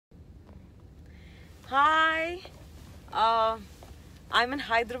Hi, I'm in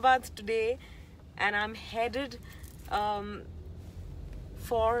Hyderabad today and I'm headed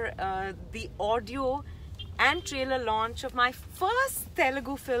for the audio and trailer launch of my first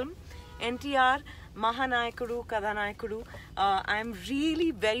Telugu film, NTR Mahanayakaru Kadanayakaru. I'm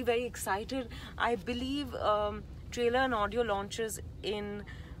really very excited. I believe trailer and audio launches in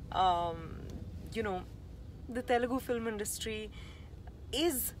the Telugu film industry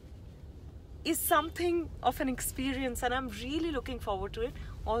is something of an experience, and I'm really looking forward to it.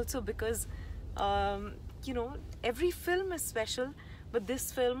 Also because every film is special, but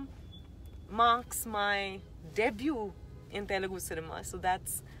this film marks my debut in Telugu cinema, so that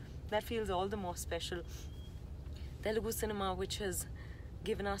feels all the more special. Telugu cinema, which has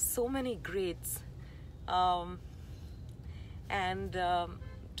given us so many greats, and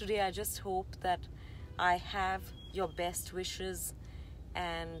today I just hope that I have your best wishes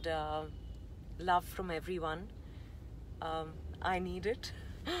and love from everyone. I need it.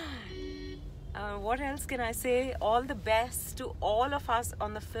 What else can I say? All the best to all of us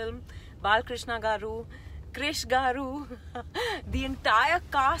on the film. Balkrishna Garu, Krish Garu, the entire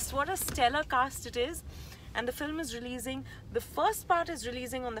cast. What a stellar cast it is. And the film is releasing, the first part is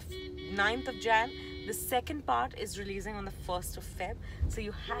releasing on the 9th of Jan. The second part is releasing on the 1st of Feb. So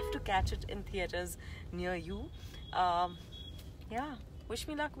you have to catch it in theaters near you. Yeah, wish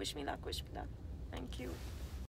me luck, wish me luck, wish me luck. Thank you.